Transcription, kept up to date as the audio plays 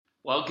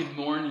Well, good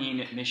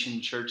morning,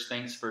 Mission Church.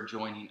 Thanks for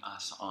joining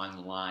us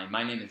online.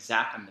 My name is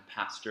Zach. I'm the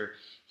pastor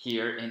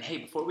here. And hey,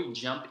 before we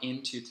jump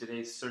into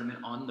today's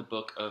sermon on the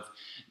book of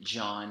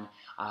John,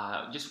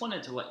 just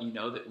wanted to let you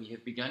know that we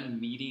have begun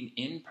meeting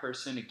in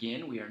person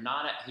again. We are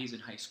not at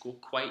Hazen High School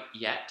quite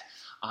yet.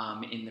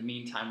 In the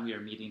meantime, we are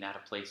meeting at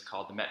a place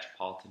called the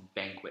Metropolitan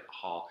Banquet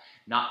Hall,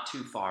 not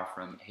too far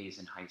from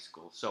Hazen High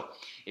School. So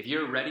if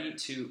you're ready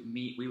to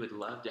meet, we would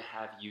love to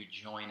have you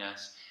join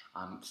us.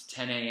 It's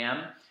 10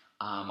 a.m.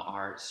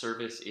 Our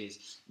service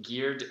is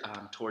geared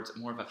towards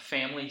more of a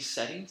family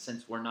setting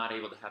since we're not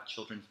able to have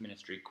children's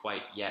ministry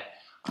quite yet.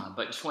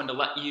 But just wanted to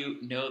let you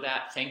know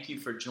that. Thank you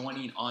for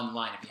joining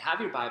online. If you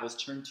have your Bibles,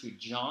 turn to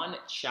John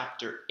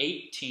chapter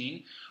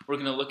 18. We're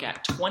going to look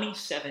at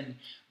 27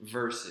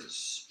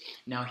 verses.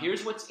 Now,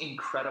 here's what's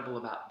incredible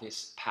about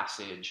this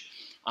passage.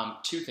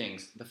 Two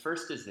things. The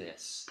first is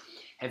this.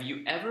 Have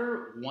you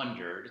ever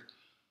wondered,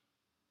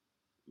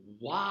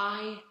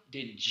 why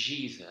did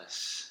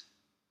Jesus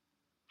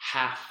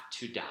have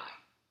to die?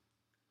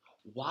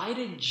 Why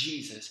did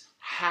Jesus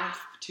have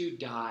to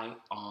die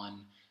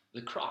on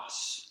the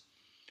cross?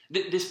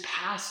 This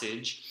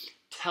passage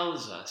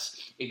tells us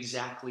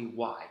exactly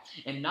why.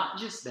 And not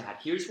just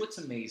that, here's what's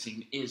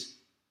amazing is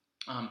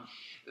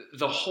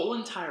the whole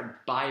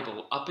entire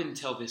Bible up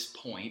until this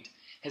point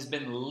has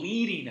been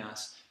leading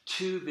us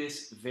to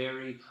this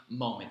very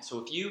moment. So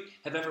if you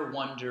have ever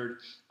wondered,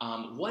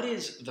 what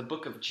is the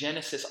book of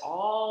Genesis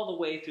all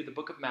the way through the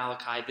book of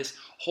Malachi, this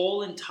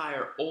whole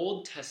entire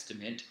Old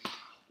Testament,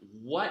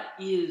 what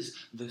is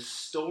the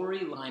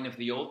storyline of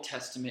the Old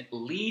Testament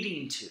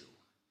leading to?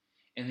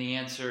 And the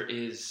answer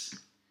is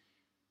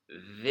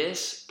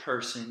this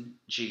person,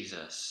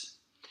 Jesus,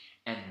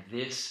 and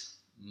this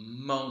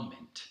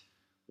moment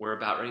we're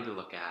about ready to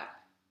look at,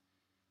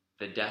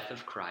 the death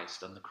of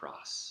Christ on the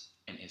cross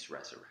and his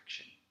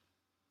resurrection.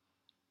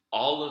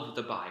 All of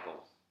the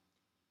Bible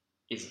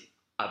is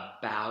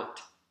about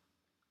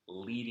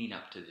leading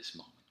up to this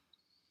moment.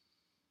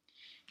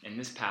 In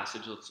this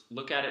passage, let's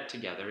look at it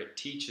together. It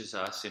teaches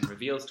us and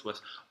reveals to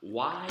us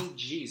why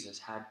Jesus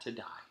had to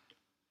die.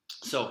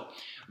 So,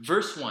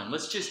 verse 1,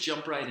 let's just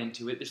jump right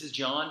into it. This is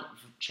John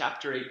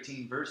chapter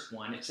 18, verse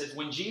 1. It says,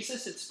 "When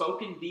Jesus had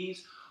spoken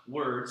these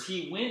words,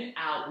 he went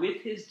out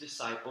with his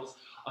disciples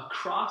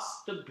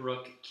across the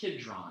brook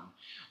Kidron,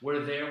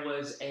 where there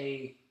was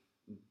a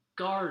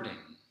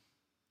garden."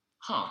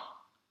 I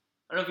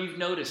don't know if you've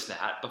noticed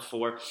that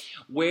before.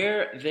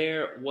 Where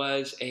there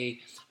was a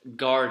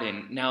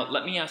garden. Now,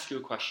 let me ask you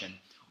a question.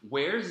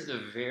 Where's the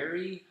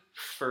very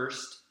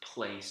first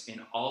place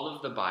in all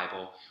of the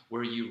Bible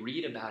where you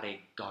read about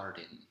a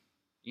garden?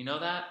 You know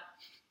that?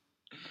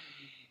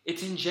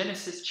 It's in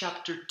Genesis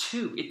chapter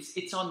 2.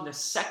 It's on the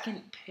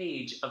second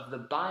page of the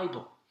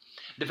Bible.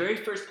 The very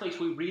first place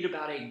we read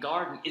about a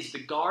garden is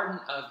the Garden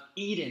of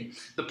Eden,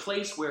 the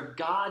place where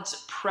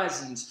God's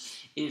presence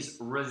is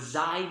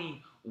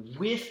residing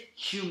with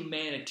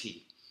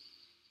humanity,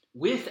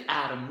 with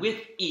Adam, with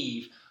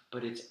Eve,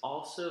 but it's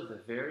also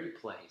the very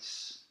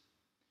place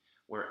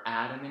where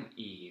Adam and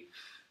Eve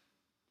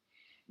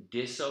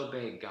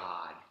disobey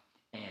God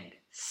and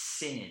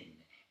sin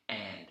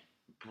and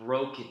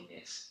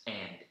brokenness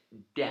and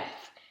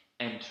death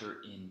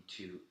enter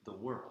into the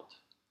world.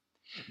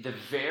 The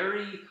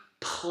very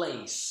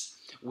place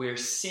where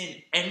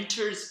sin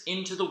enters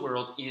into the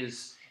world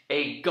is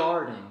a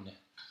garden,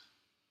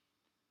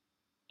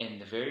 and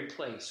the very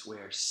place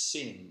where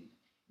sin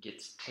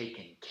gets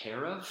taken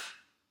care of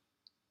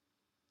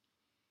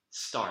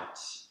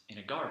starts in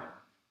a garden.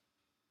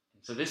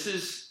 And so this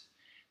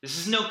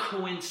is no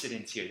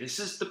coincidence here. This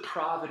is the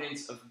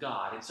providence of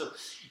God. And so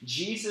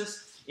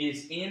Jesus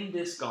is in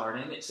this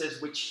garden. It says,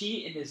 which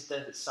he and his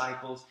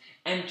disciples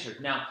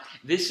entered. Now,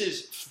 this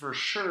is for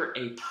sure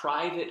a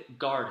private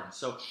garden.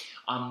 So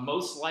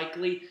most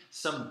likely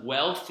some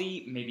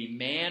wealthy, maybe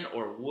man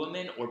or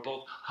woman or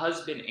both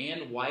husband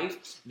and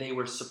wife, they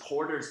were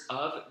supporters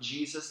of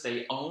Jesus.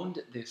 They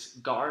owned this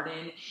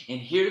garden. And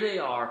here they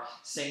are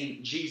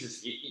saying,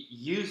 Jesus,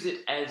 use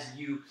it as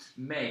you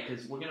may.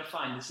 Because we're going to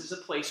find this is a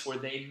place where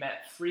they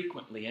met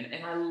frequently.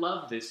 And I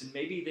love this. And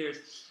maybe there's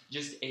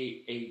just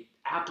a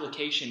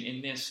application in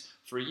this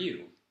for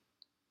you.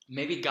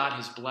 Maybe God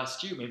has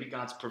blessed you. Maybe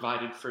God's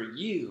provided for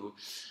you,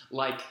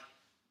 like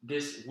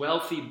this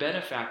wealthy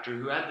benefactor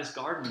who had this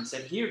garden and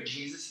said, here,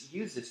 Jesus,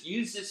 use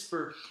this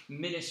for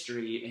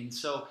ministry. And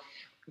so,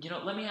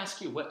 let me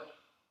ask you,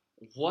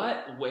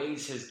 what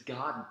ways has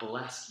God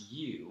blessed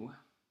you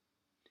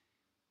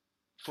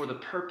for the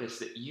purpose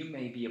that you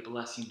may be a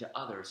blessing to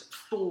others,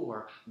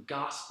 for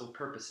gospel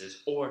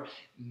purposes or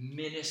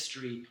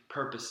ministry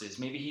purposes?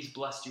 Maybe he's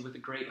blessed you with a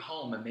great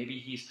home, and maybe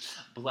he's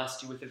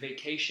blessed you with a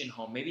vacation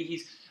home. Maybe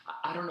he's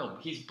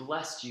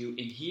blessed you, and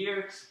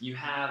here you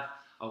have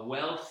a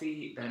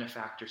wealthy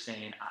benefactor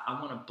saying, I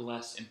want to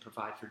bless and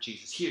provide for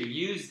Jesus. Here,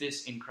 use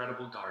this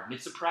incredible garden.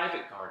 It's a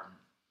private garden.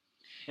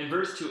 In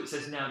verse 2, it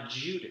says, now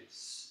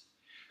Judas,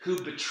 who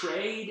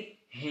betrayed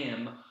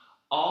him,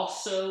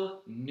 also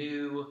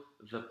knew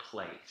the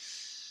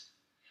place.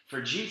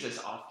 For Jesus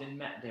often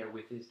met there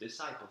with his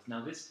disciples.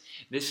 Now this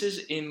is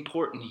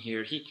important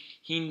here.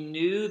 He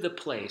knew the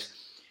place.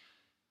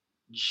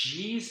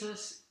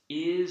 Jesus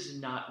is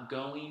not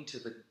going to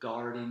the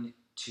garden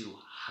to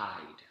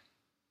hide.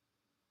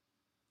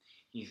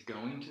 He's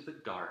going to the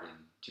garden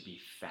to be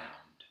found.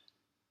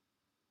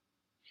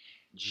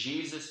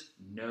 Jesus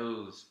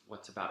knows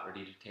what's about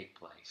ready to take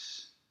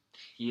place.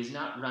 He is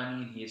not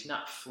running. He is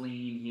not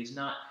fleeing. He is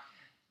not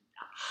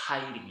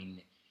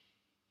hiding.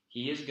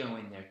 He is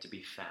going there to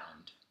be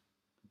found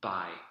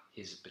by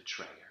his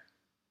betrayer.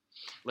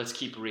 Let's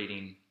keep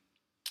reading.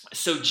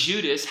 So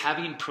Judas,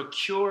 having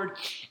procured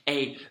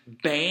a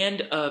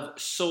band of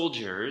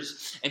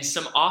soldiers and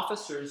some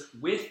officers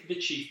with the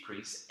chief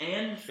priests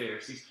and the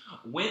Pharisees,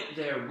 went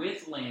there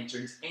with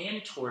lanterns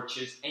and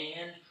torches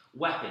and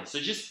weapons. So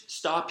just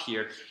stop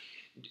here.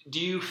 Do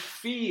you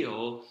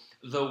feel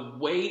the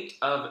weight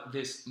of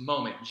this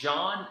moment?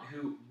 John,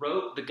 who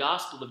wrote the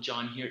Gospel of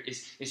John here,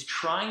 is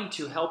trying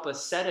to help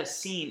us set a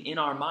scene in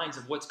our minds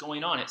of what's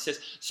going on. It says,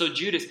 so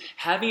Judas,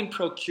 having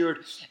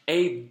procured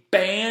a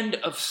band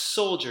of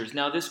soldiers.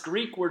 Now this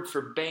Greek word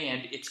for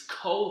band, it's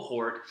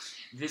cohort.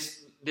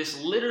 This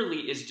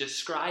literally is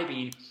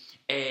describing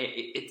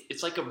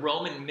it's like a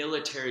Roman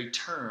military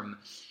term.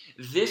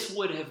 This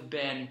would have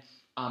been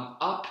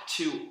up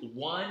to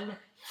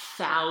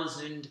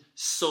 1,000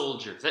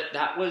 soldiers.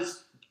 That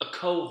was a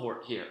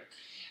cohort here.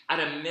 At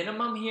a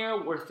minimum here,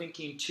 we're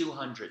thinking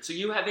 200. So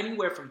you have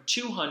anywhere from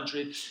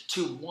 200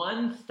 to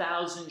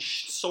 1,000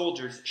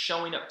 soldiers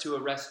showing up to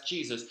arrest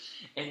Jesus.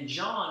 And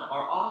John,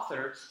 our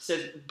author,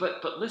 says,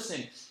 but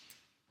listen,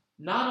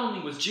 not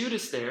only was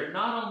Judas there,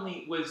 not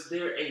only was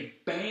there a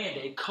band,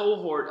 a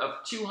cohort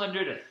of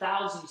 200,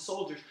 1,000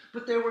 soldiers,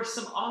 but there were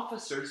some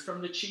officers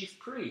from the chief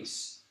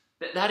priests.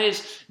 That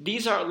is,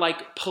 these are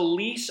like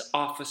police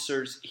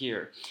officers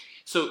here.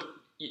 So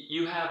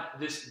you have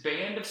this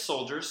band of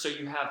soldiers, so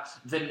you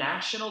have the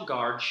National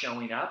Guard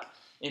showing up,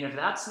 and if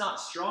that's not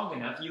strong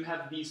enough, you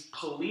have these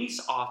police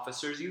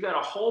officers, you got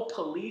a whole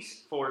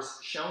police force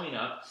showing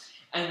up,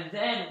 and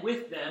then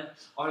with them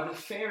are the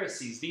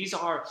Pharisees. These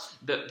are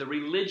the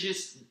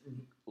religious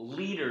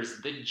leaders,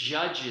 the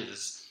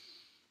judges,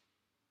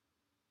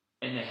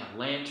 and they have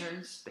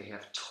lanterns, they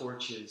have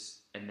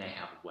torches, and they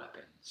have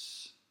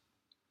weapons.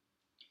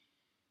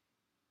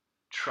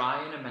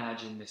 Try and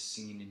imagine this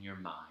scene in your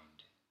mind.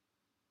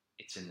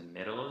 It's in the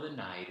middle of the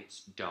night.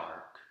 It's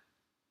dark.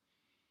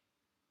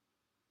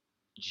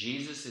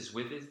 Jesus is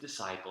with his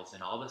disciples,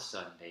 and all of a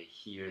sudden they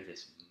hear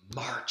this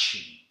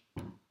marching.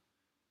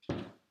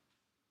 And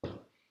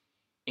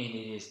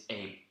it is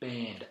a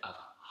band of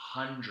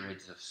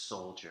hundreds of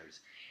soldiers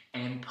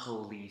and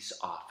police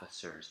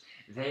officers.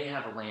 They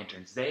have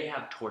lanterns. They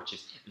have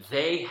torches.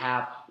 They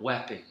have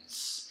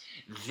weapons.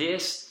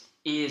 This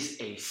is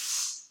a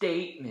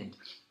statement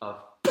of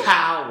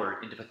power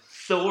and of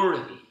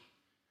authority.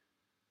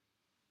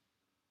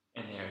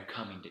 And they are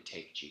coming to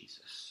take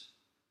Jesus.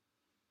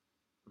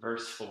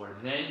 Verse 4,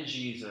 then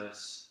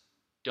Jesus,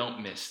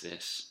 don't miss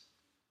this,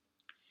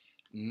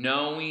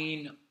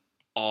 knowing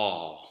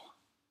all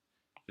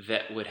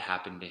that would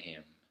happen to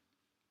him,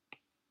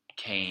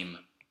 came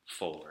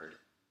forward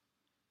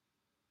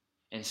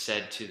and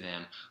said to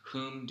them,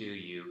 whom do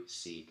you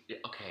seek?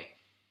 Okay,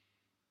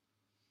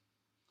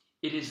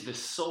 it is the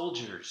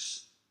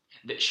soldiers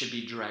that should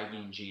be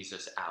dragging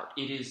Jesus out.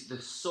 It is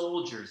the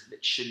soldiers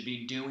that should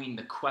be doing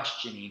the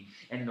questioning,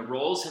 and the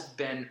roles have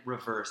been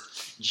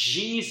reversed.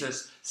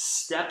 Jesus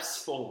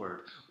steps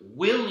forward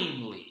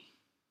willingly.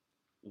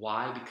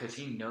 Why? Because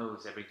he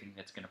knows everything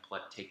that's going to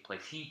take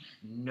place. He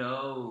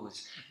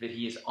knows that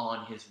he is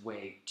on his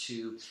way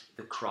to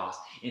the cross.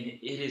 And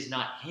it is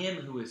not him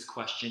who is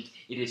questioned.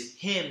 It is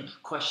him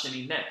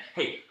questioning them.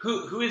 Hey,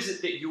 who is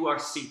it that you are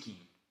seeking?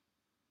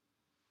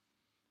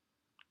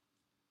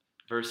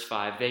 Verse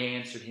 5, they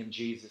answered him,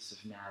 Jesus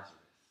of Nazareth.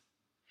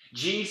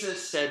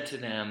 Jesus said to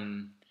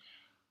them,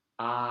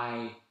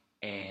 I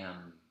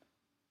am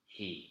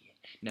he.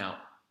 Now,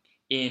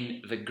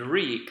 in the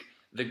Greek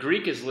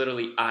is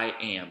literally I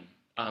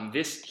am.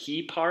 This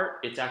he part,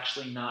 it's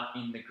actually not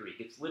in the Greek.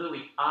 It's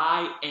literally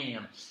I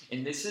am.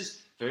 And this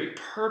is very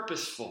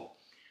purposeful.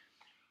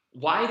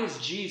 Why does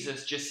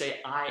Jesus just say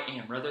I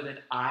am rather than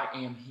I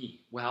am he?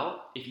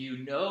 Well, if you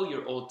know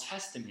your Old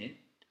Testament,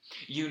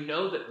 you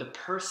know that the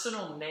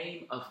personal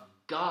name of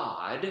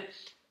God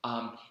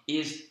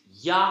is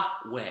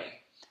Yahweh.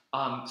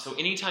 So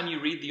anytime you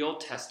read the Old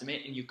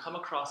Testament and you come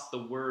across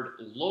the word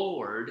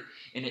Lord,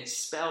 and it's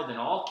spelled in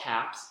all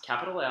caps,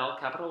 capital L,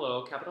 capital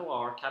O, capital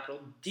R, capital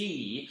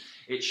D,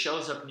 it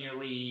shows up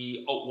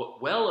nearly,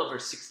 well over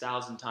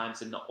 6,000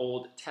 times in the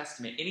Old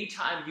Testament.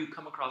 Anytime you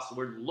come across the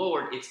word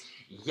Lord, it's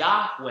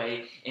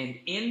Yahweh, and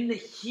in the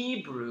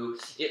Hebrew,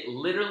 it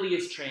literally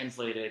is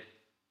translated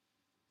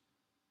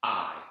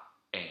I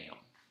am.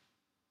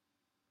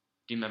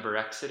 Do you remember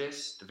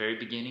Exodus, the very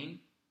beginning?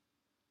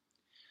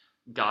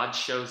 God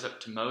shows up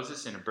to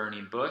Moses in a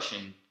burning bush,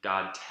 and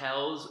God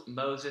tells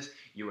Moses,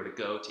 you are to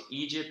go to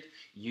Egypt.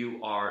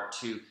 You are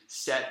to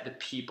set the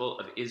people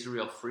of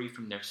Israel free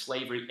from their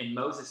slavery. And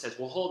Moses says,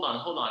 well, hold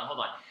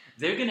on.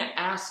 They're going to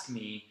ask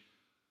me,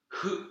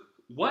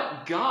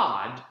 what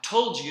God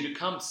told you to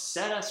come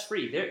set us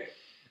free?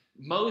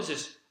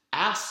 Moses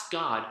asks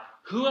God,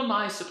 who am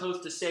I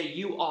supposed to say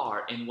you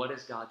are? And what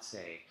does God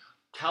say?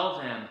 Tell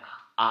them,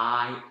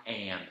 I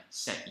am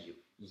sent you.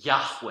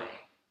 Yahweh,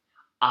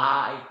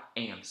 I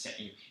am sent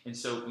you. And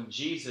so when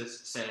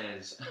Jesus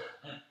says,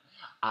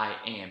 I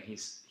am,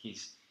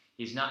 he's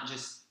not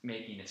just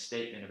making a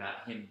statement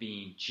about him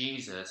being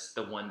Jesus,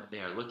 the one that they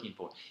are looking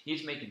for.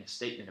 He's making a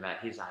statement about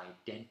his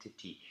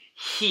identity.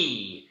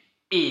 He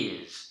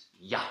is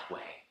Yahweh.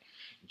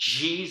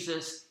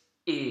 Jesus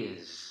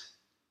is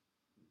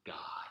God.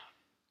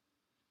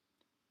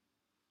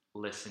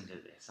 Listen to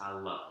this. I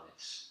love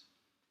this.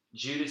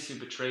 Judas, who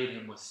betrayed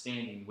him, was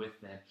standing with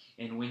them.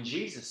 And when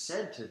Jesus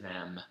said to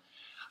them,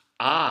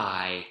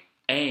 I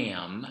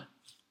am,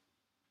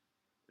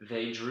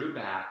 they drew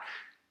back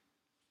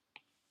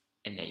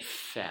and they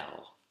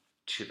fell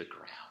to the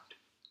ground.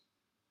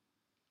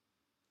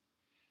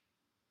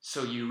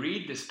 So you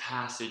read this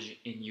passage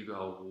and you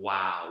go,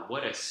 wow,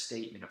 what a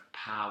statement of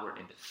power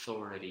and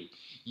authority.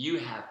 You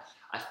have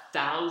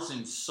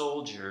 1,000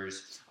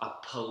 soldiers, a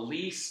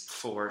police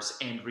force,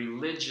 and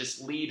religious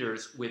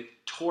leaders with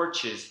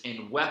torches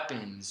and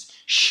weapons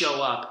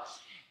show up.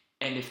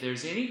 And if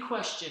there's any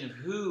question of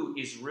who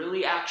is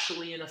really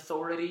actually in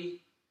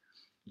authority,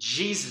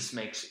 Jesus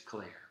makes it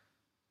clear.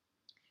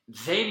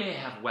 They may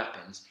have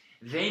weapons.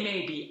 They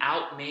may be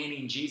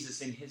outmanning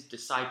Jesus and his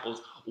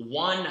disciples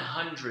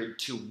 100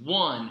 to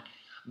 1,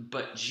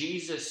 but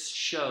Jesus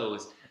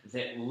shows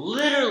that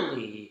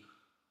literally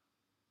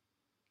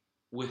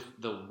with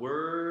the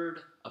word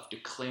of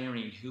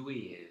declaring who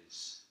he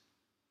is,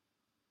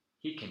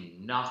 he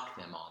can knock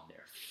them on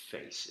their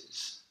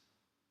faces.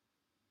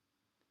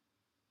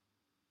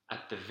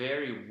 At the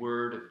very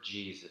word of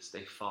Jesus,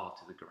 they fall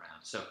to the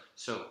ground.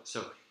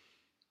 So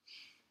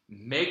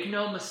make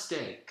no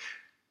mistake,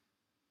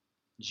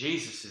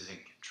 Jesus is in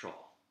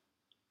control.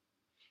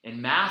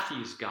 In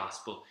Matthew's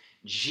gospel,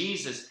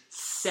 Jesus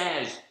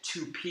says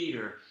to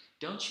Peter,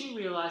 don't you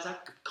realize I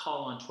could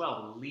call on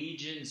 12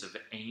 legions of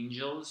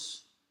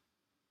angels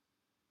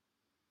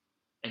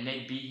and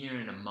they'd be here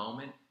in a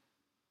moment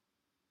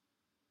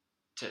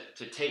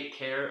to take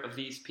care of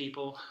these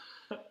people?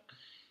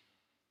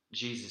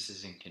 Jesus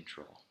is in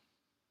control.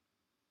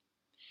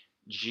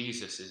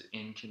 Jesus is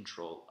in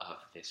control of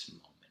this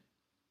moment.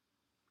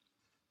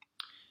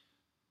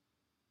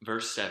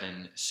 Verse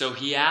 7, so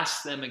he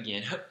asked them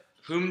again,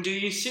 whom do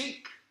you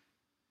seek?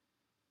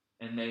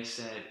 And they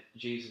said,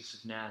 Jesus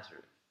of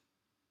Nazareth.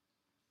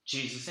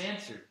 Jesus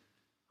answered,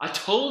 I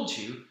told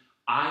you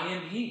I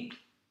am he.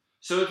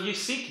 So if you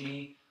seek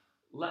me,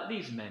 let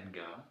these men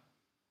go.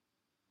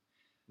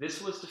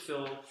 This was to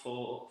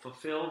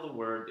fulfill the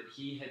word that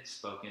he had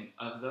spoken.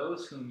 Of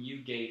those whom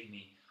you gave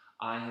me,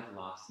 I have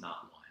lost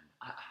not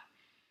one.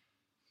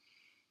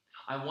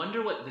 I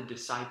wonder what the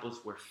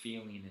disciples were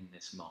feeling in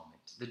this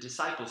moment. The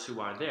disciples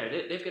who are there,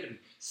 they've got to be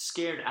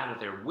scared out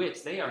of their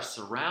wits. They are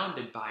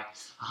surrounded by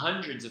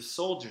hundreds of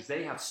soldiers.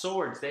 They have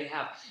swords. They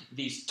have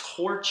these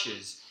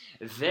torches.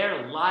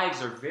 Their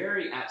lives are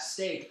very at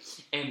stake.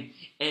 And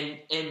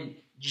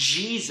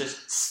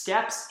Jesus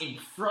steps in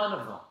front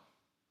of them.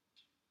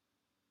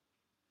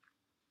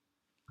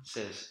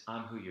 Says,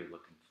 I'm who you're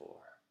looking for.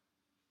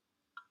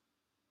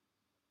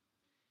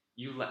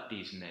 You let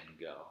these men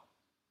go.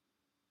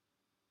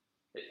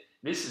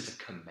 This is a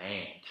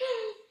command.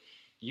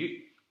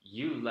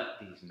 You let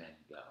these men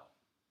go.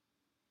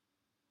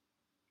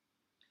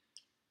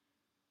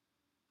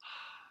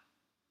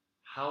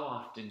 How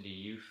often do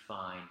you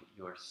find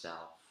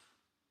yourself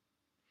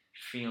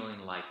feeling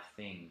like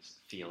things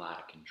feel out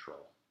of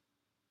control?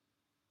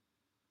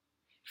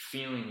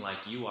 Feeling like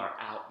you are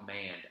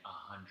outmanned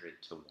 100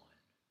 to 1.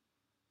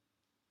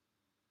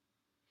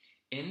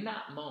 In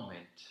that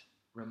moment,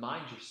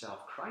 remind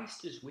yourself,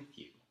 Christ is with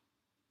you.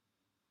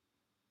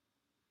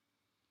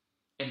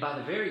 And by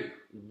the very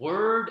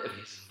word of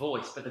his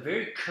voice, by the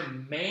very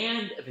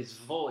command of his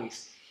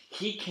voice,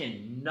 he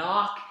can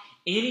knock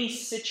any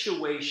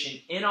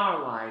situation in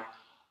our life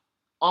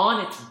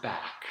on its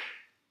back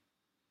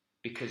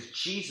because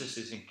Jesus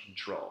is in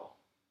control.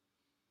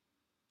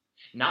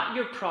 Not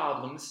your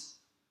problems,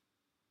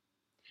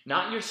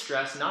 not your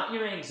stress, not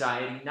your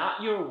anxiety,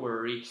 not your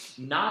worry,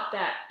 not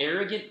that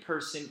arrogant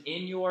person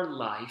in your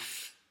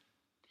life.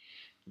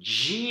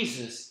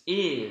 Jesus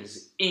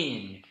is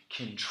in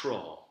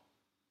control.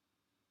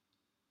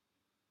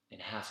 And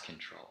has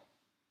control.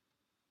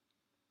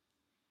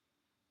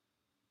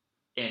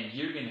 And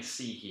you're going to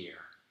see here,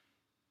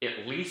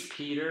 at least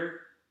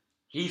Peter,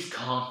 he's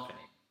confident.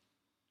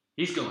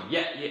 He's going,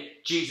 yeah,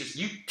 Jesus,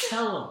 you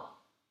tell him.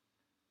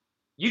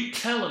 You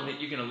tell him that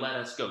you're going to let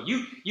us go.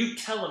 You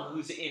tell him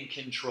who's in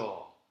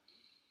control.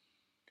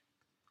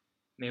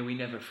 May we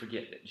never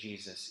forget that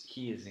Jesus,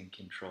 he is in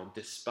control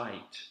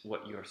despite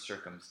what your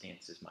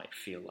circumstances might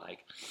feel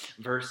like.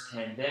 Verse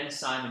 10, then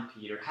Simon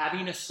Peter,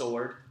 having a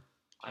sword,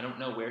 I don't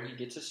know where he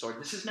gets a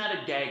sword. This is not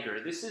a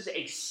dagger. This is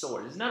a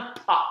sword. This is not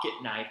a pocket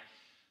knife.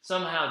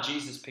 Somehow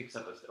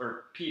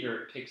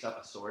Peter picks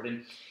up a sword,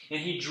 and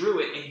he drew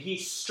it, and he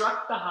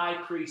struck the high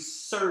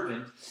priest's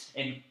servant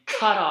and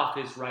cut off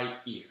his right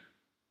ear.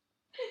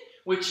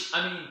 Which,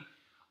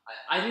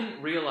 I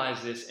didn't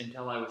realize this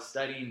until I was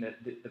studying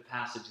the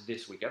passage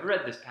this week. I've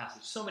read this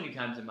passage so many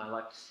times in my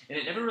life, and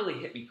it never really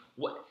hit me.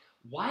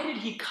 Why did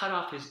he cut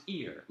off his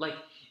ear? Like,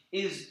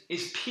 is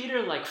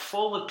Peter like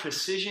full of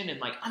precision and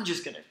like, I'm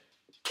just going to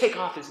take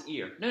off his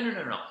ear?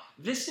 No.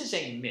 This is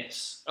a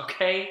miss,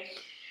 okay?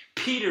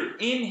 Peter,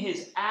 in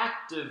his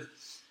act of,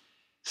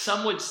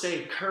 some would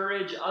say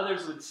courage,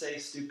 others would say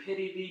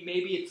stupidity,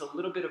 maybe it's a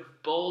little bit of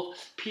both.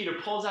 Peter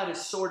pulls out his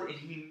sword and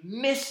he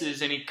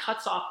misses and he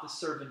cuts off the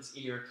servant's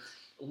ear.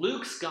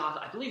 Luke's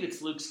gospel, I believe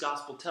it's Luke's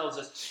gospel, tells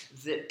us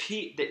that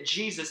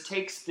Jesus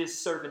takes this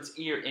servant's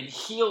ear and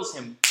heals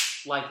him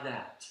like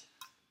that.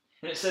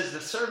 And it says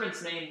the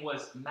servant's name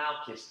was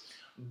Malchus.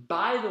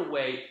 By the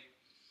way,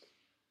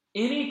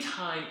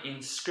 anytime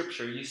in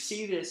Scripture, you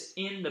see this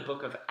in the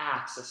book of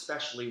Acts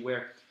especially,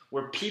 where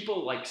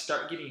people like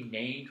start getting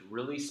named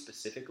really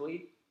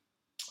specifically,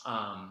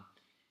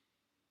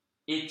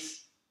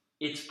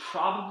 it's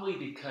probably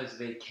because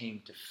they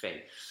came to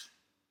faith.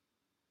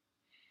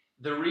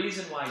 The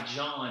reason why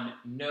John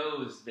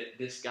knows that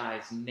this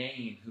guy's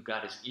name who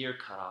got his ear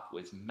cut off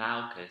was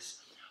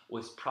Malchus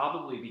was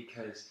probably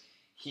because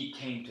he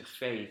came to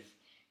faith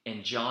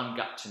and John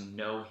got to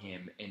know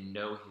him and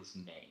know his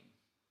name.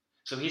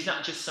 So he's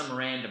not just some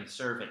random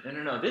servant.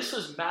 No. This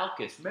was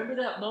Malchus. Remember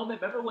that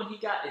moment? Remember when he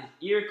got his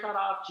ear cut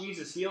off?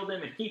 Jesus healed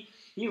him and he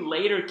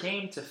later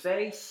came to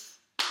faith?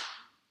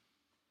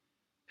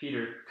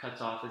 Peter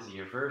cuts off his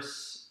ear.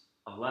 Verse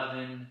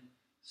 11.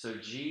 So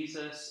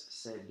Jesus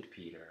said to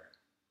Peter,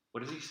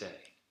 what does he say?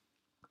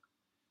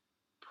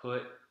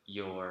 Put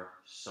your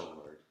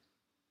sword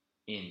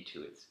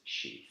into its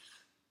sheath.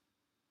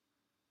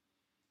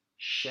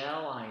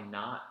 Shall I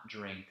not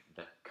drink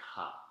the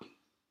cup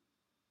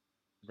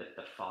that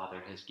the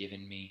Father has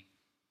given me?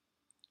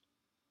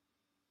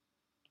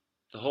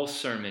 The whole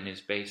sermon is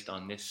based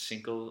on this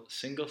single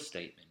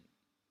statement.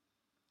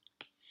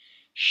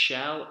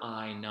 Shall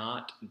I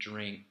not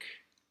drink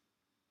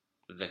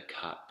the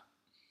cup?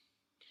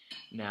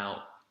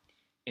 Now,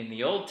 in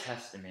the Old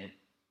Testament,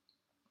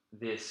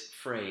 this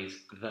phrase,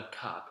 the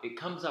cup, it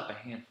comes up a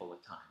handful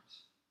of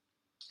times.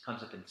 It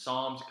comes up in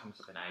Psalms, it comes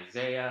up in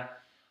Isaiah,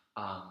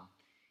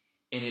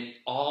 and it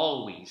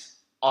always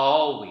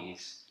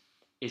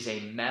is a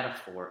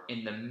metaphor,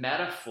 and the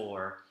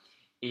metaphor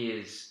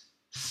is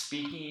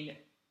speaking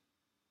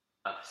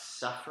of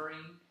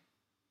suffering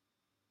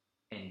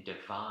and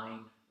divine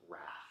wrath.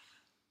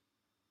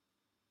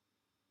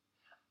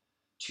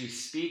 To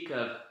speak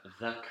of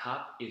the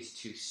cup is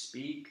to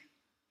speak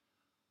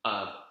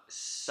of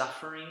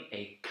suffering,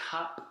 a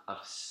cup of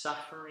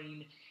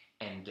suffering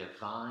and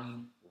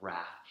divine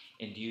wrath.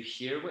 And do you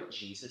hear what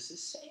Jesus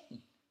is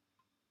saying?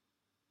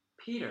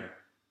 Peter,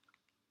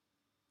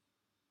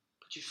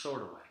 put your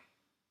sword away.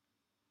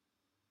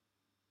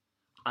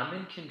 I'm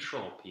in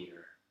control,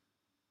 Peter.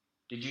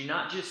 Did you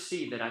not just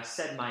see that I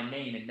said my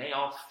name and they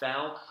all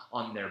fell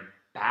on their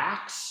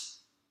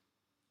backs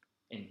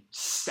and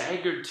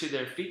staggered to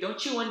their feet?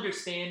 Don't you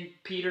understand,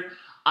 Peter?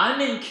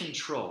 I'm in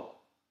control.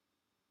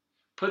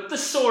 Put the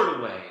sword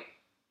away.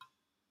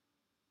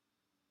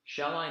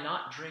 Shall I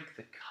not drink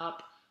the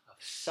cup of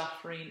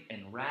suffering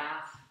and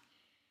wrath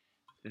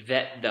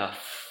that the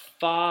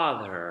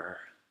Father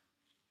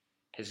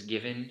has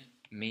given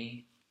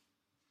me?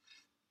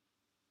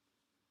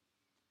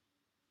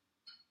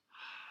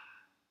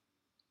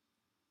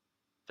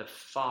 The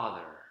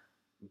Father,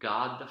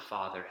 God the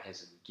Father,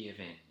 has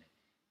given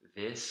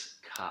this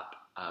cup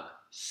of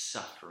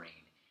suffering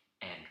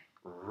and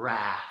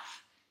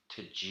wrath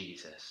to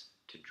Jesus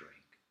to drink.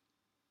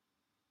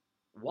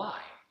 Why?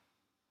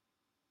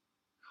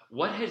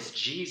 What has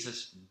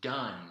Jesus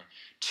done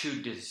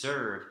to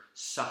deserve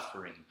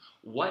suffering?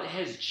 What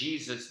has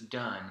Jesus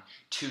done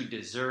to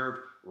deserve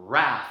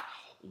wrath?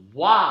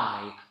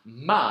 Why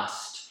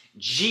must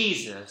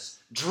Jesus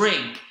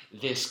drink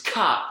this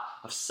cup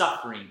of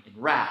suffering and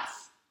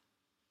wrath?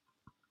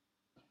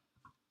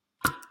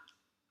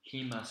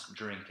 He must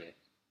drink it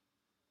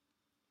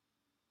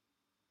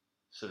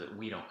so that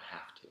we don't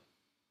have to.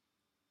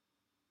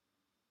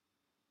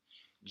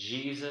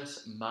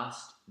 Jesus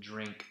must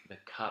drink the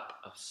cup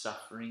of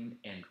suffering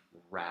and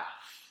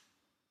wrath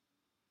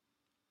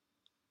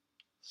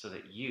so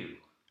that you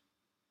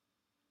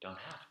don't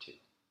have to.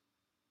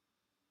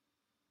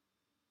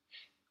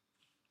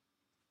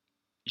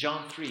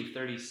 John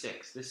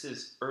 3:36. This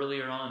is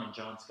earlier on in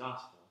John's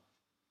Gospel.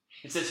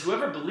 It says,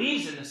 whoever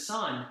believes in the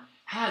Son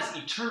has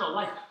eternal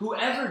life.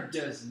 Whoever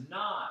does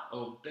not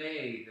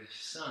obey the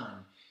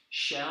Son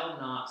shall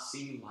not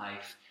see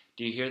life.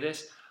 Do you hear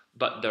this?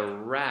 But the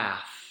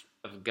wrath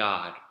of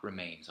God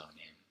remains on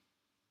him.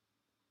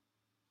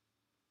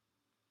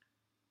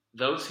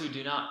 Those who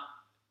do not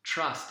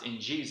trust in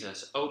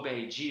Jesus,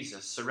 obey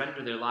Jesus,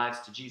 surrender their lives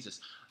to Jesus,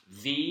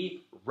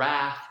 the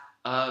wrath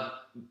of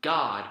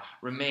God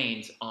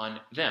remains on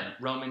them.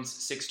 Romans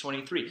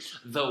 6:23.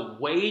 The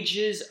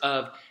wages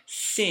of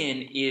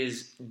sin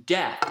is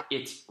death.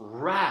 It's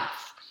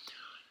wrath.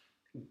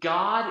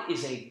 God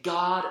is a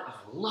God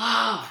of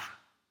love.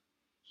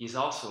 He's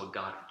also a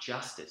God of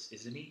justice,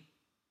 isn't he?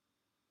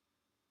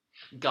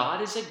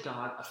 God is a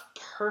God of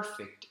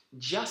perfect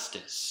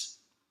justice.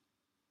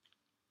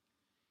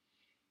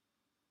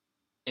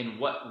 And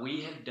what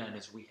we have done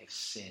is we have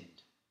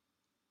sinned.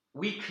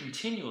 We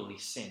continually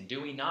sin,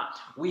 do we not?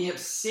 We have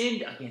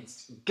sinned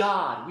against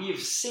God. We have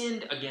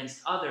sinned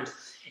against others.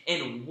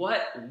 And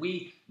what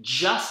we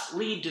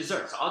justly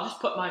deserve, so I'll just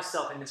put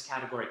myself in this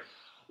category.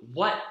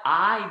 What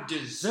I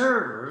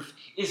deserve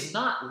is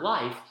not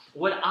life.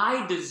 What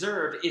I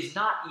deserve is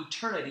not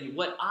eternity.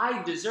 What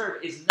I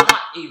deserve is not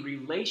a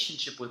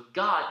relationship with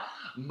God.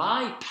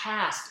 My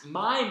past,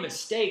 my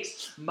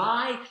mistakes,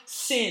 my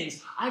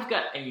sins, I've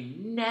got a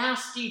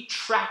nasty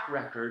track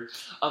record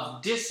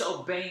of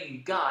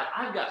disobeying God.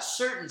 I've got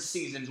certain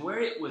seasons where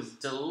it was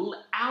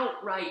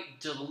outright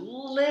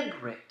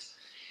deliberate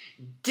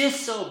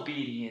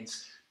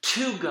disobedience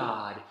to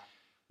God.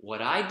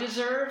 What I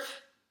deserve,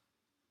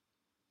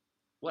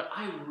 what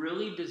I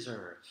really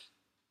deserve,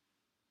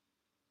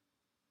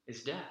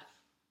 is death.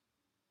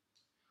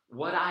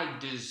 What I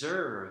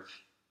deserve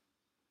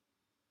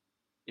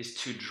is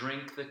to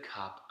drink the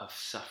cup of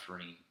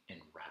suffering and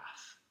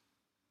wrath.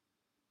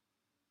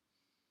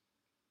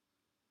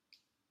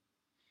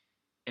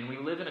 And we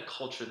live in a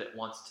culture that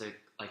wants to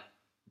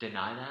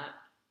deny that.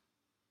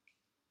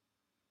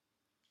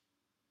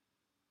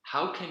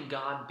 How can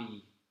God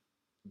be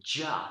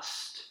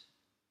just,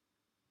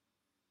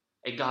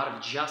 a God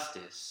of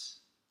justice,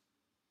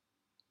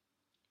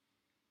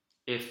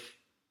 if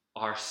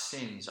our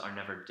sins are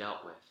never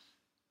dealt with?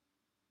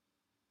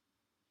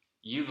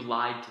 You've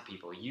lied to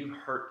people. You've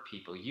hurt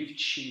people. You've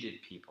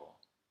cheated people.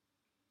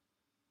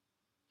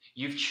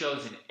 You've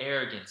chosen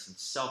arrogance and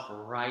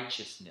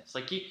self-righteousness.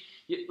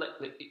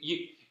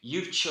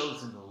 You've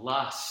chosen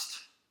lust.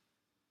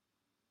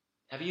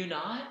 Have you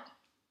not?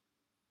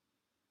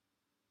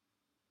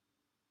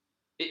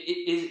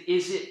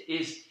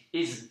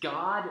 Is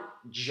God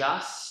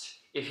just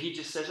if he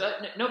just says,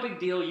 no big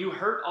deal, you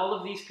hurt all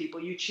of these people,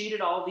 you cheated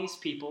all of these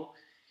people,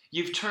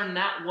 you've turned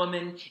that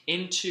woman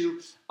into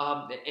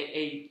a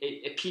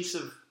piece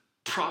of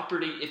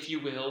property, if you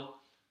will,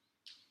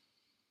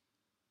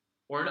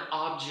 or an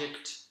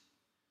object.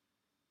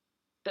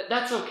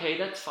 That's okay,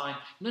 that's fine.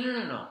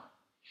 No.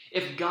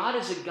 If God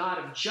is a God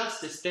of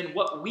justice, then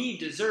what we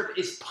deserve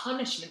is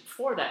punishment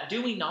for that,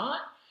 do we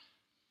not?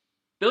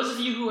 Those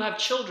of you who have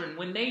children,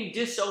 when they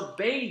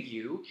disobey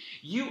you,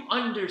 you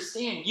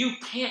understand. You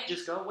can't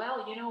just go,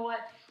 well, you know what?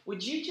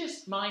 Would you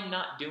just mind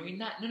not doing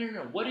that?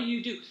 No. What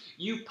do?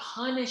 You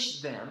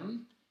punish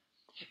them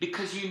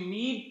because you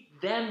need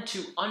them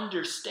to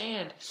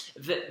understand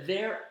that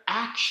their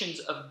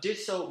actions of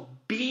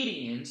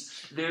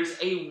disobedience, there's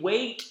a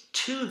weight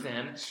to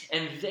them,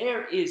 and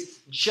there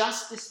is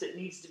justice that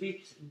needs to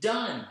be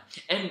done.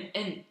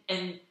 And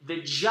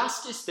the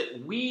justice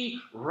that we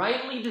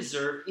rightly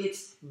deserve,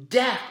 it's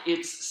death,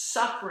 it's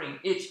suffering,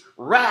 it's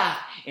wrath.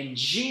 And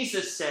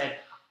Jesus said,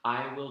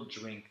 I will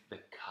drink the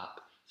cup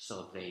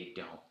so they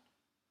don't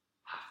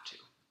have to.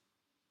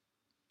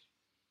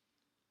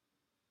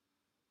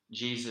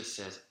 Jesus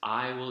says,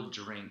 I will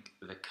drink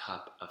the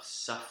cup of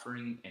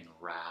suffering and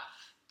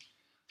wrath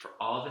for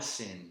all the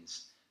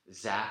sins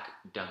Zach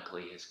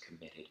Dunkley has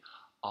committed.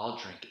 I'll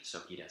drink it so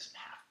he doesn't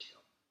have to.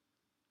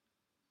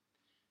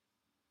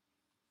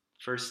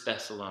 1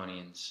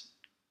 Thessalonians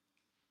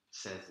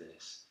says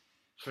this,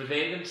 for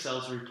they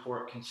themselves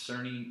report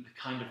concerning the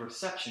kind of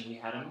reception we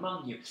had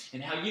among you,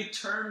 and how you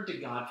turned to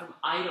God from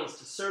idols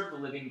to serve the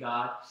living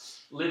God,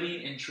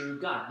 living and true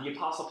God. The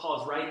Apostle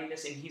Paul is writing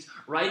this, and he's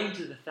writing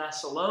to the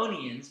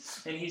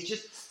Thessalonians, and he's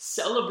just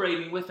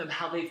celebrating with them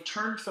how they've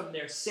turned from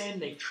their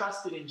sin, they've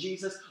trusted in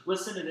Jesus.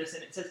 Listen to this,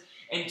 and it says,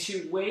 and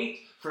to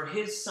wait for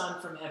his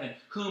Son from heaven,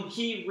 whom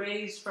he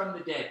raised from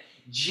the dead,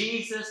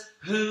 Jesus,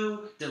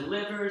 who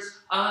delivers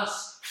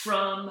us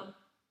from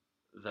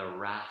the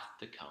wrath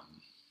to come.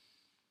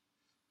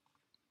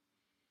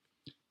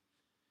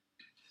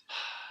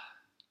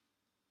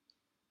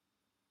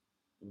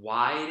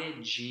 Why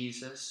did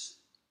Jesus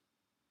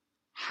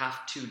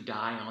have to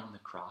die on the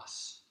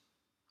cross?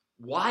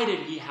 Why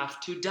did he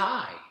have to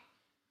die?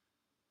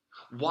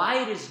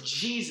 Why does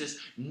Jesus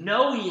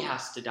know he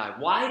has to die?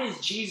 Why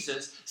does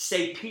Jesus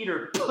say,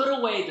 Peter, put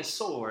away the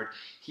sword?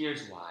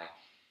 Here's why.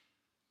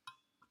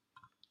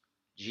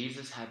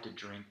 Jesus had to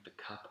drink the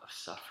cup of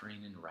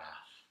suffering and wrath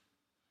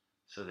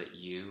so that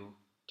you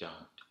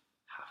don't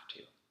have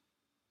to.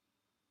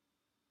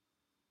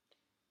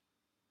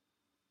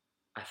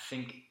 I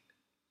think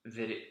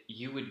that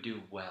you would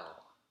do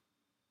well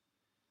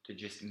to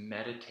just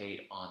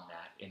meditate on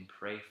that and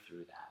pray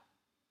through that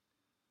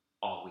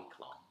all week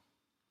long.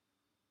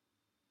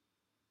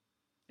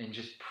 And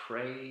just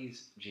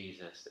praise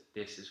Jesus that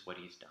this is what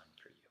he's done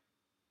for you.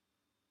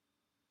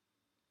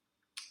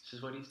 This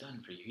is what he's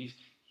done for you.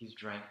 He's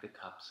drank the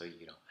cup so you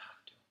don't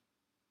have to.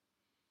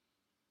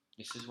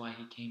 This is why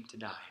he came to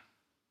die.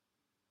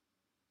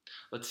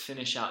 Let's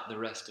finish out the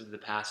rest of the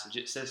passage.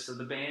 It says, so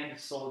the band of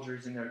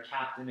soldiers and their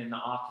captain and the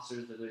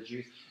officers of the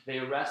Jews, they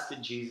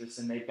arrested Jesus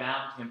and they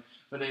bound him,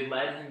 for they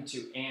led him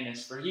to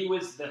Annas, for he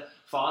was the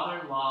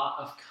father-in-law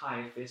of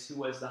Caiaphas, who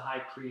was the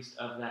high priest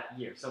of that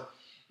year. So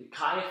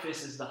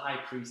Caiaphas is the high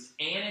priest.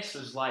 Annas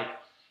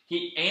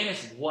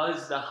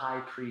was the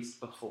high priest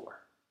before.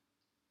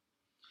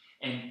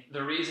 And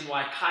the reason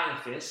why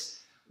Caiaphas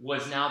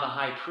was now the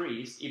high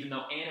priest, even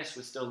though Annas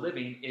was still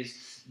living,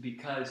 is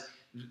because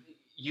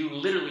you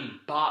literally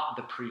bought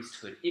the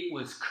priesthood. It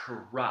was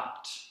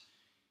corrupt.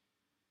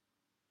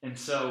 And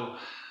so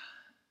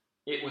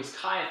it was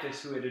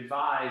Caiaphas who had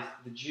advised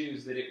the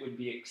Jews that it would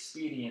be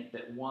expedient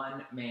that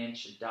one man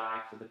should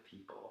die for the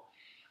people.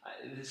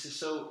 This is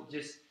so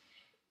just,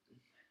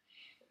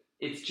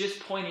 it's just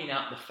pointing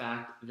out the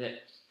fact that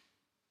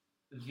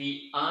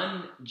the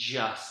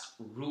unjust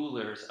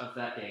rulers of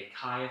that day,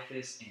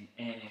 Caiaphas and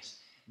Annas,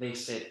 they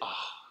said,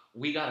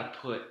 we got to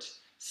put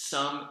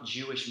some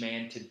Jewish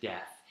man to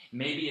death.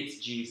 Maybe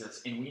it's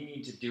Jesus, and we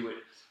need to do it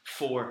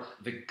for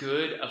the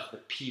good of the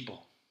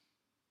people.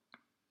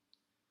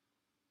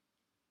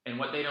 And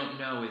what they don't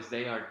know is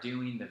they are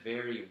doing the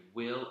very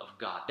will of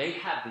God. They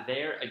have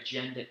their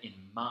agenda in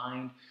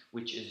mind,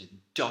 which is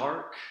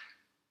dark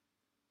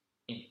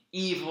and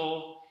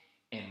evil,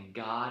 and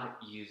God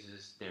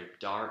uses their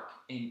dark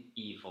and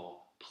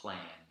evil plan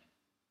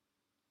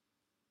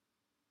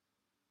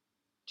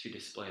to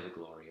display the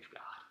glory of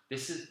God.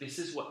 This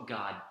is what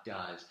God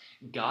does.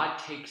 God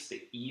takes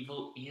the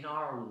evil in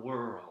our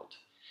world,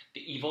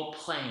 the evil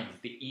plans,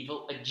 the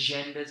evil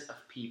agendas of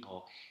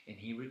people, and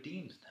he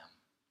redeems them.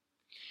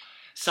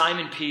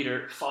 Simon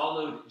Peter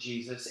followed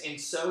Jesus,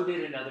 and so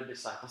did another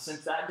disciple,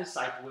 since that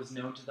disciple was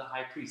known to the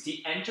high priest.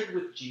 He entered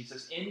with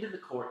Jesus into the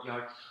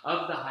courtyard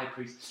of the high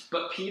priest,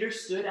 but Peter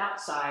stood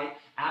outside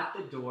at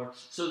the door.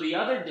 So the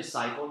other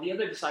disciple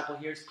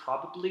here is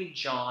probably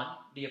John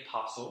the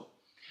apostle.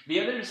 The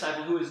other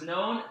disciple, who is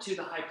known to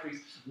the high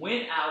priest,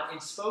 went out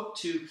and spoke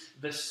to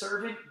the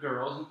servant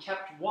girl who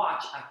kept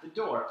watch at the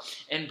door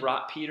and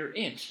brought Peter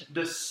in.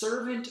 The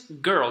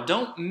servant girl,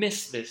 don't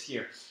miss this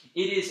here.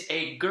 It is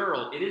a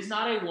girl. It is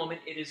not a woman.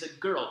 It is a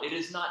girl. It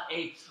is not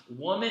a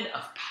woman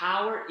of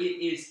power. It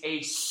is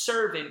a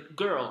servant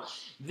girl.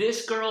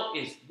 This girl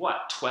is,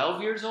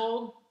 12 years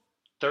old?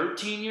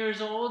 13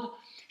 years old?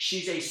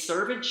 She's a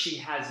servant. She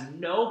has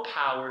no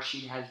power.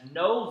 She has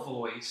no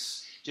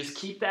voice. Just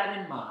keep that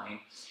in mind.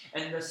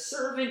 And the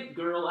servant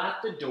girl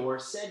at the door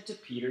said to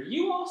Peter,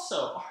 you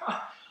also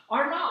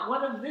are not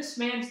one of this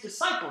man's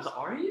disciples,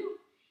 are you?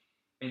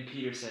 And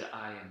Peter said,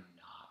 I am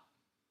not.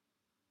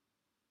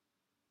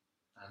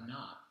 I'm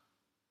not.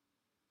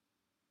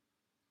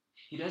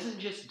 He doesn't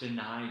just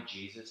deny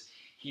Jesus.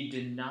 He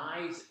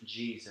denies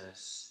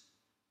Jesus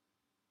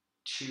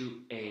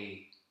to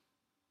a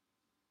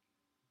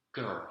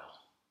girl,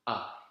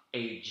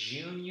 a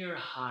junior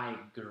high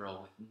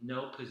girl with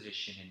no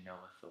position and no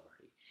authority.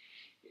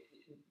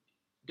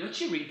 Don't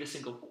you read this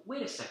and go,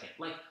 wait a second,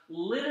 like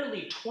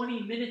literally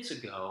 20 minutes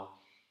ago,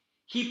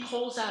 he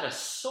pulls out a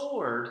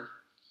sword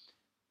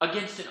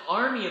against an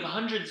army of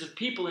hundreds of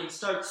people and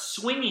starts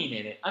swinging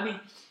in it. I mean,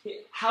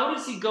 how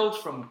does he go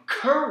from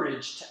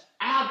courage to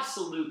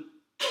absolute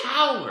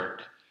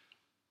coward?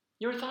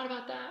 You ever thought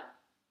about that?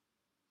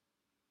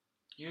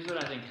 Here's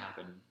what I think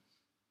happened.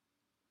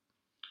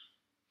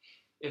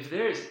 If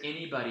there is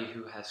anybody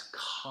who has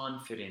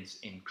confidence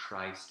in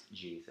Christ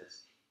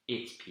Jesus,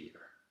 it's Peter.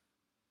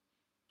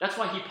 That's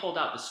why he pulled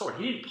out the sword.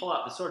 He didn't pull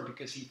out the sword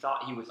because he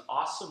thought he was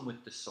awesome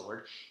with the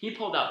sword. He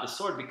pulled out the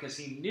sword because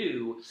he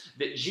knew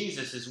that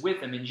Jesus is with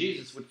him and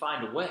Jesus would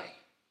find a way.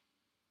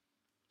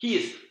 He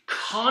is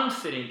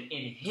confident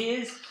in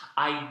his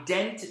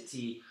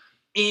identity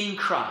in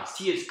Christ.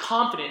 He is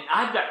confident,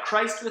 I've got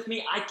Christ with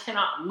me, I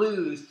cannot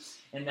lose.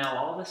 And now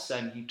all of a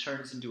sudden he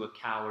turns into a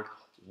coward.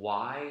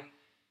 Why?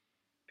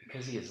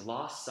 Because he has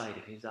lost sight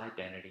of his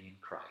identity in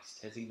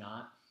Christ, has he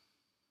not?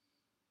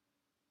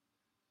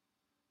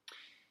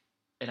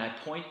 And I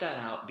point that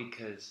out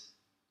because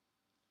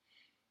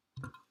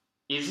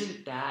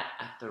isn't that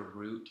at the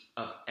root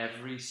of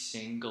every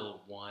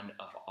single one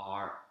of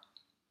our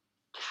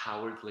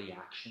cowardly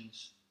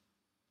actions?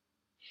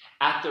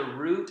 At the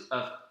root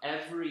of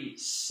every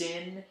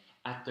sin,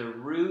 at the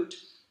root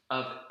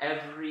of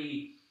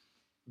every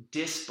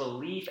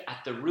disbelief,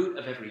 at the root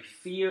of every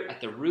fear, at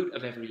the root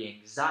of every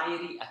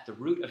anxiety, at the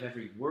root of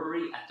every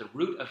worry, at the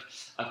root of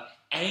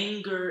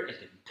anger and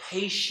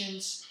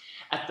impatience,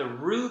 at the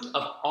root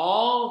of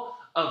all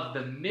of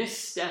the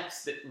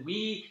missteps that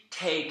we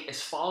take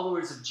as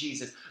followers of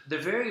Jesus, the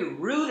very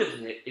root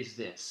of it is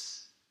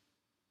this.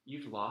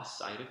 You've lost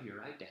sight of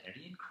your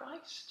identity in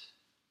Christ.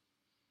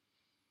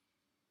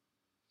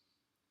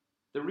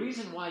 The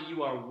reason why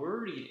you are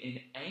worried and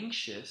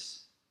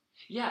anxious,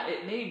 yeah,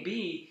 it may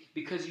be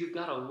because you've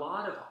got a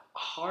lot of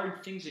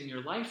hard things in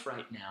your life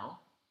right now.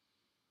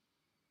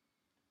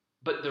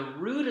 But the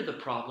root of the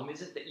problem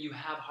isn't that you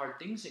have hard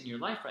things in your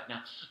life right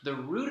now. The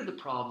root of the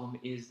problem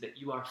is that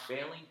you are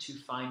failing to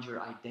find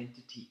your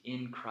identity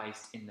in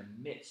Christ in the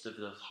midst of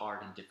those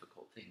hard and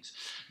difficult things.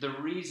 The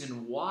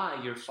reason why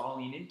you're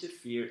falling into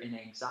fear and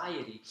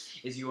anxiety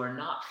is you are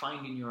not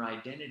finding your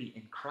identity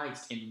in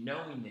Christ and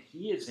knowing that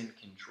He is in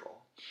control.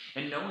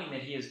 And knowing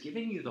that He has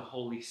given you the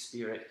Holy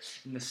Spirit,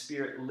 and the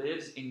Spirit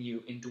lives in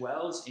you and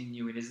dwells in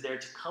you and is there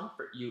to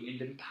comfort you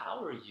and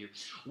empower you.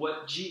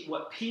 What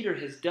Peter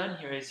has done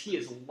here is he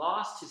has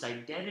lost his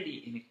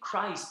identity in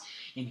Christ,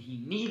 and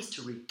he needs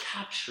to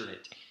recapture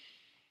it.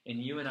 And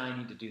you and I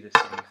need to do the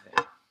same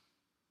thing.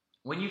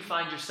 When you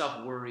find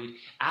yourself worried,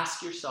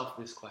 ask yourself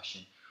this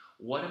question: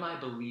 what am I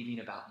believing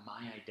about my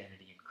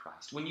identity in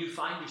Christ? When you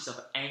find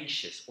yourself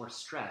anxious or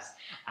stressed,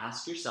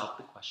 ask yourself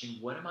the question: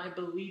 what am I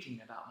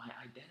believing about my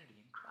identity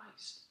in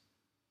Christ?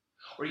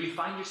 Or you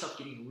find yourself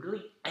getting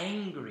really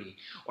angry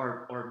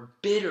or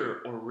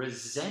bitter or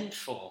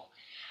resentful,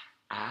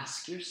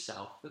 ask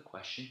yourself the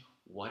question: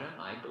 what am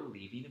I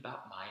believing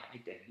about my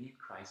identity in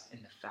Christ?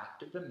 And the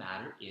fact of the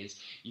matter is,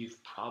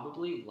 you've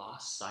probably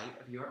lost sight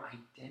of your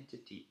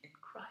identity in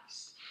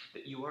Christ.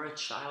 That you are a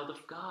child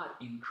of God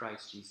in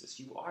Christ Jesus.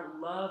 You are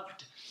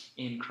loved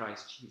in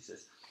Christ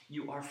Jesus.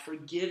 You are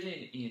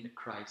forgiven in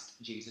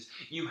Christ Jesus.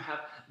 You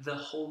have the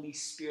Holy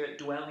Spirit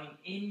dwelling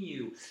in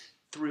you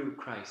through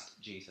Christ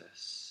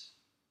Jesus.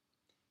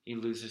 He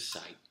loses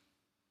sight.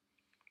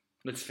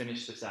 Let's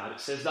finish this out. It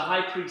says, the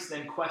high priest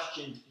then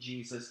questioned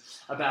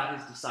Jesus about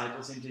his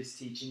disciples and his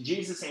teaching.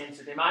 Jesus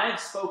answered him, I have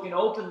spoken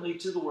openly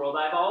to the world.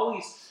 I have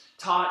always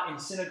taught in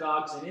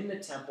synagogues and in the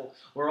temple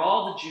where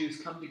all the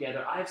Jews come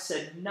together. I have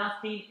said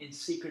nothing in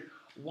secret.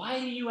 Why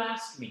do you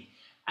ask me?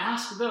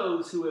 Ask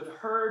those who have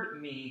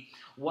heard me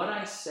what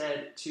I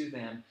said to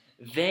them.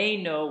 They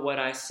know what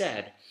I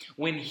said.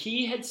 When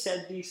he had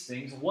said these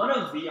things, one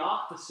of the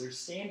officers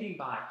standing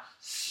by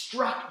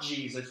struck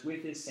Jesus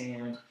with his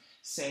hand,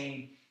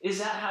 saying, is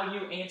that how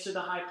you answer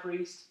the high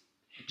priest?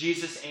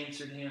 Jesus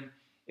answered him,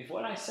 if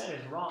what I said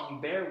is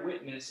wrong, bear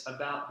witness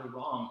about the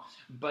wrong.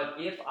 But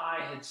if what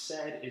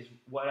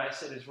I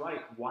said is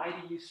right, why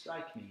do you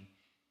strike me?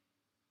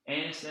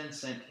 Annas then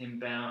sent him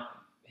bound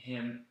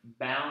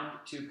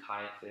to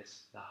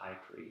Caiaphas, the high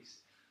priest.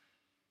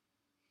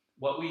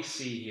 What we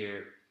see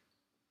here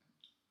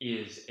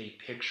is a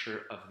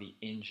picture of the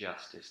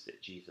injustice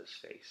that Jesus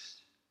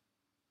faced.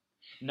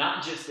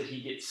 Not just that he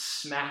gets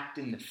smacked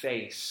in the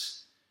face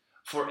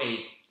for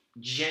a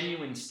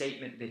genuine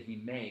statement that he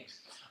makes,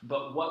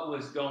 but what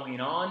was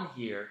going on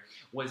here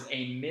was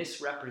a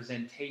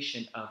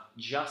misrepresentation of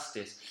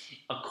justice.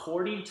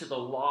 According to the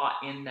law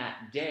in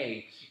that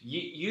day,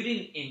 you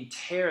didn't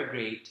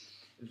interrogate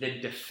the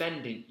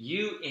defendant,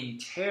 you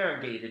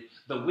interrogated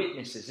the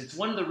witnesses. It's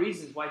one of the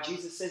reasons why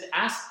Jesus says,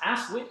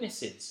 ask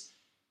witnesses.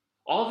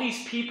 All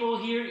these people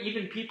here,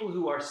 even people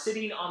who are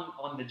sitting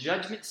on the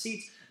judgment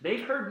seats,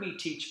 they've heard me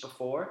teach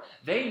before.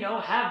 They know,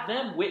 have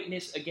them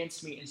witness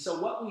against me. And so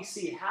what we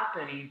see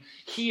happening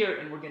here,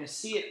 and we're going to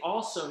see it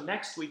also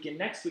next week in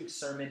next week's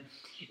sermon,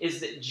 is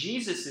that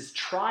Jesus'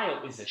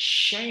 trial is a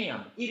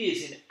sham. It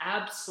is an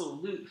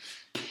absolute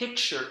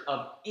picture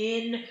of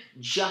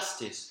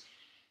injustice.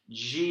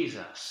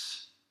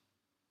 Jesus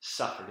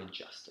suffered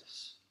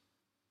injustice.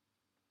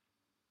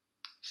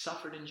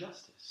 Suffered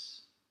injustice.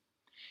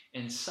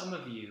 And some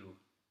of you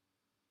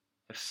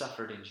have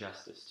suffered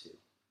injustice too.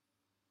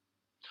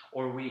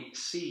 Or we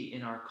see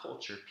in our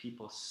culture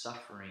people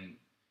suffering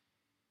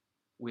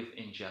with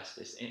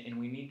injustice. And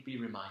we need to be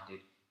reminded,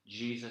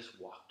 Jesus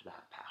walked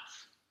that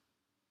path.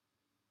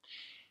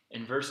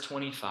 In verse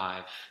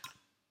 25,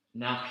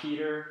 now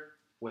Peter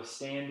was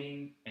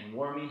standing and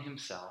warming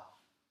himself.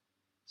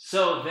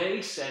 So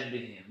they said to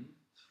him,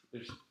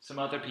 there's some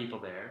other people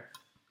there,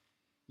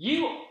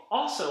 you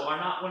also are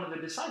not one of the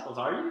disciples,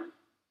 are you?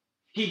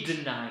 He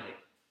denied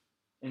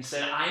it and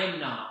said, I am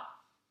not.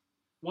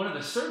 One of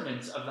the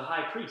servants of the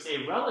high priest,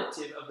 a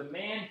relative of the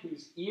man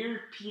whose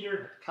ear Peter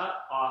had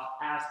cut off,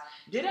 asked,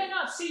 did I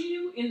not see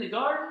you in the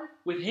garden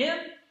with him?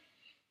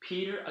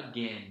 Peter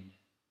again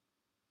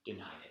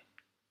denied it.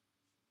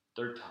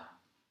 Third time.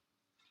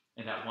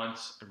 And at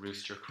once a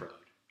rooster crowed,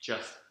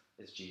 just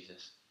as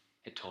Jesus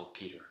had told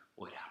Peter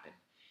would happen.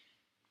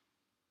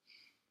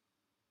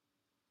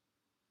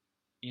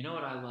 You know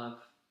what I love?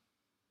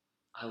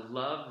 I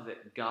love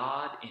that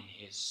God, in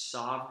his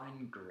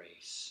sovereign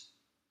grace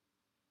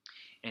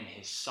and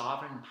his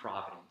sovereign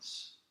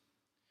providence,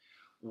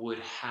 would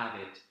have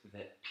it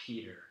that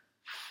Peter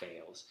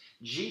fails.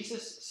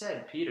 Jesus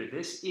said, Peter,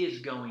 this is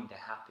going to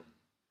happen.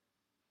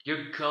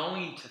 You're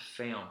going to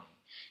fail me.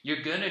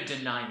 You're going to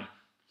deny me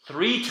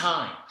 3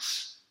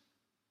 times.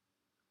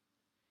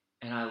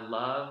 And I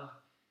love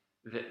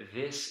that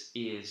this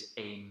is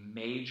a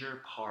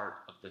major part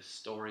of the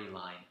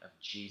storyline of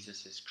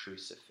Jesus'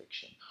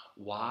 crucifixion.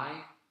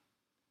 Why?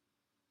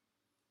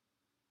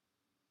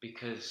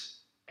 Because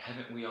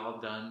haven't we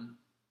all done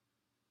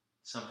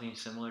something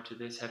similar to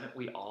this? Haven't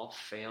we all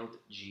failed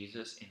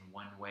Jesus in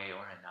one way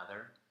or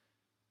another?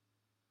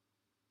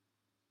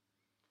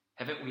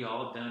 Haven't we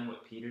all done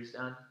what Peter's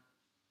done?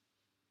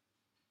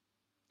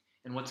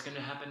 And what's going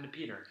to happen to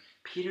Peter?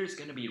 Peter's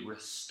going to be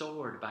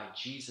restored by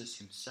Jesus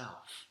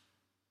himself.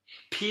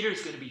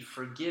 Peter's going to be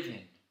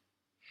forgiven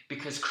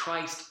because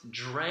Christ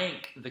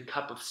drank the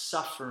cup of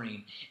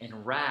suffering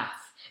and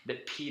wrath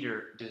that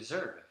Peter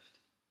deserved.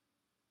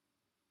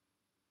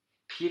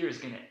 Peter's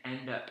going to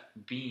end up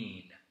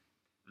being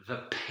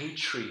the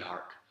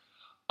patriarch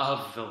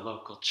of the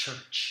local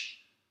church.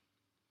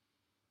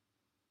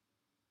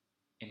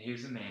 And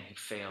here's a man who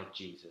failed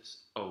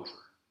Jesus over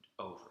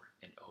and over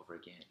and over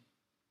again.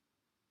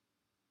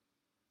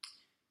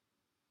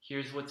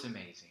 Here's what's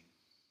amazing.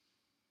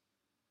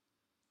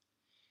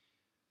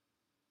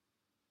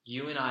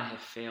 You and I have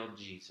failed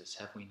Jesus,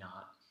 have we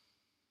not?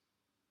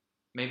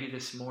 Maybe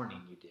this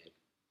morning you did.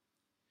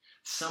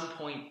 Some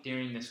point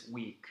during this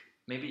week,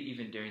 maybe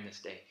even during this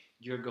day,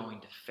 you're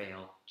going to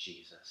fail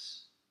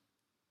Jesus.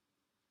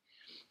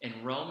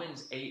 And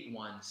Romans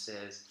 8:1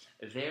 says,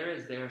 there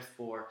is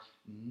therefore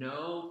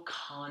no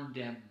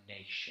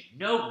condemnation,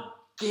 no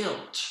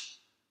guilt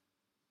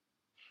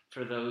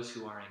for those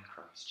who are in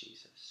Christ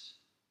Jesus.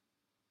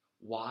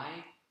 Why?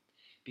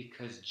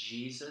 Because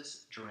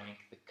Jesus drank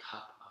the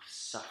cup of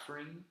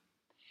suffering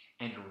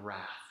and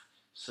wrath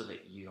so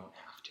that you don't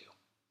have to.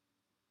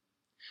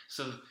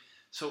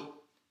 So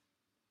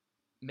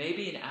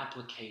maybe an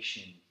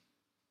application,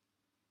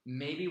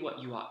 maybe what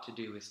you ought to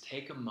do is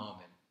take a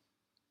moment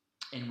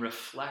and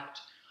reflect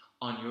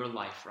on your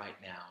life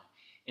right now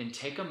and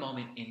take a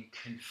moment and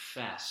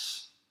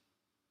confess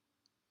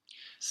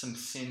some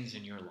sins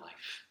in your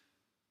life.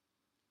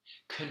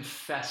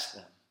 Confess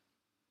them.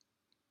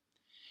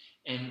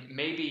 And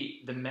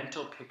maybe the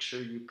mental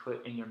picture you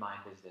put in your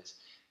mind is this.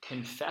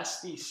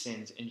 Confess these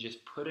sins and just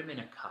put them in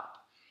a cup.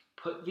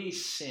 Put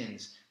these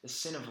sins, the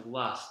sin of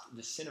lust,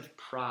 the sin of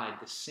pride,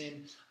 the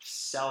sin of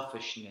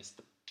selfishness,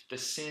 the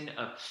sin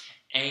of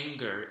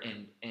anger,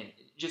 and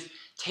just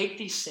take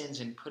these sins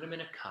and put them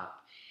in a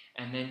cup.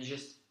 And then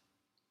just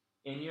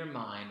in your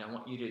mind, I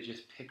want you to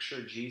just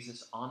picture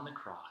Jesus on the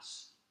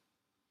cross,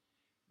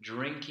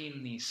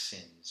 drinking these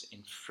sins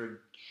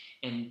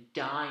and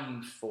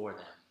dying for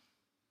them.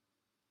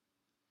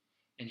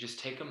 And just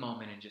take a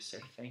moment and just say,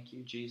 thank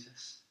you,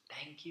 Jesus.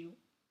 Thank you.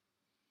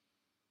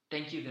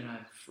 Thank you that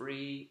I'm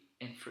free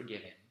and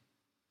forgiven.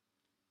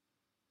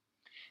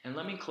 And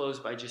let me close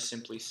by just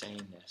simply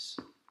saying this.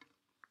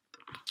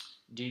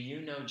 Do you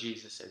know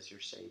Jesus as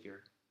your Savior?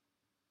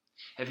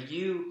 Have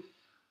you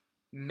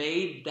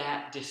made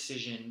that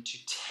decision to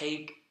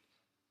take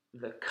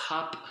the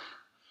cup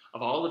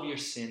of all of your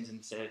sins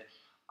and said,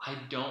 I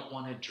don't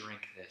want to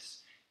drink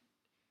this.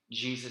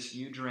 Jesus,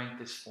 you drank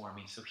this for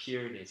me, so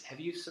here it is. Have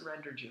you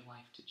surrendered your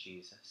life to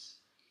Jesus?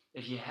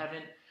 If you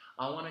haven't,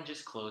 I want to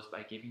just close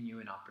by giving you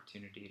an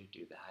opportunity to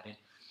do that.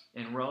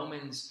 And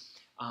Romans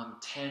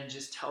 10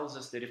 just tells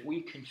us that if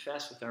we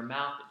confess with our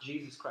mouth that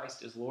Jesus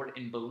Christ is Lord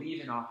and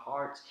believe in our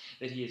hearts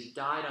that he has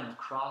died on the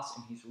cross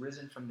and he's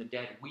risen from the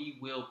dead, we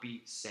will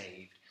be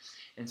saved.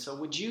 And so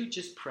would you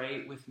just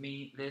pray with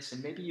me this?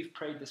 And maybe you've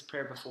prayed this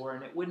prayer before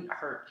and it wouldn't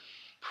hurt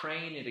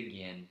praying it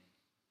again.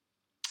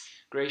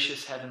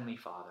 Gracious Heavenly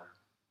Father,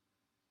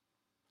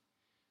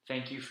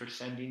 thank you for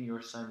sending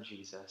your Son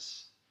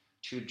Jesus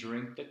to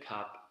drink the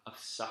cup of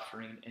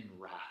suffering and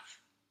wrath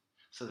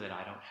so that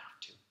I don't have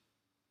to.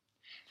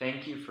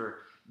 Thank you for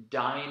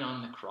dying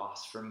on the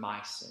cross for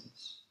my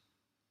sins.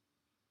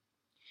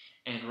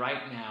 And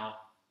right now,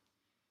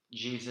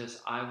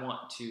 Jesus, I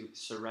want to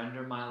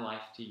surrender my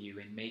life to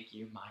you and make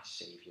you my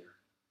Savior.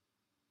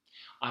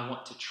 I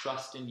want to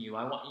trust in you.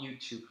 I want you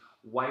to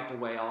wipe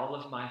away all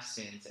of my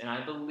sins. And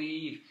I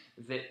believe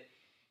that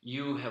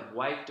you have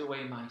wiped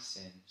away my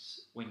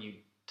sins when you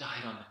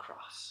died on the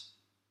cross.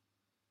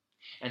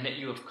 And that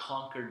you have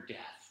conquered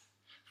death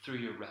through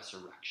your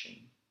resurrection.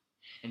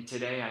 And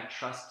today I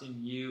trust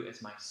in you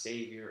as my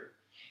Savior.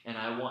 And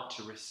I want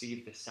to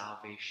receive the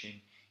salvation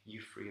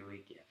you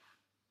freely give.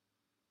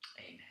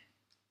 Amen.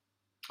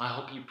 I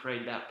hope you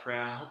prayed that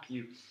prayer. I hope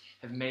you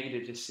have made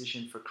a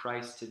decision for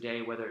Christ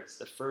today, whether it's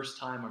the first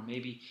time or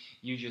maybe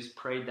you just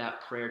prayed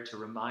that prayer to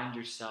remind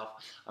yourself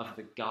of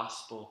the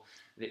gospel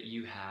that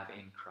you have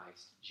in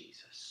Christ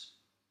Jesus.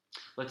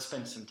 Let's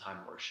spend some time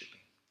worshiping.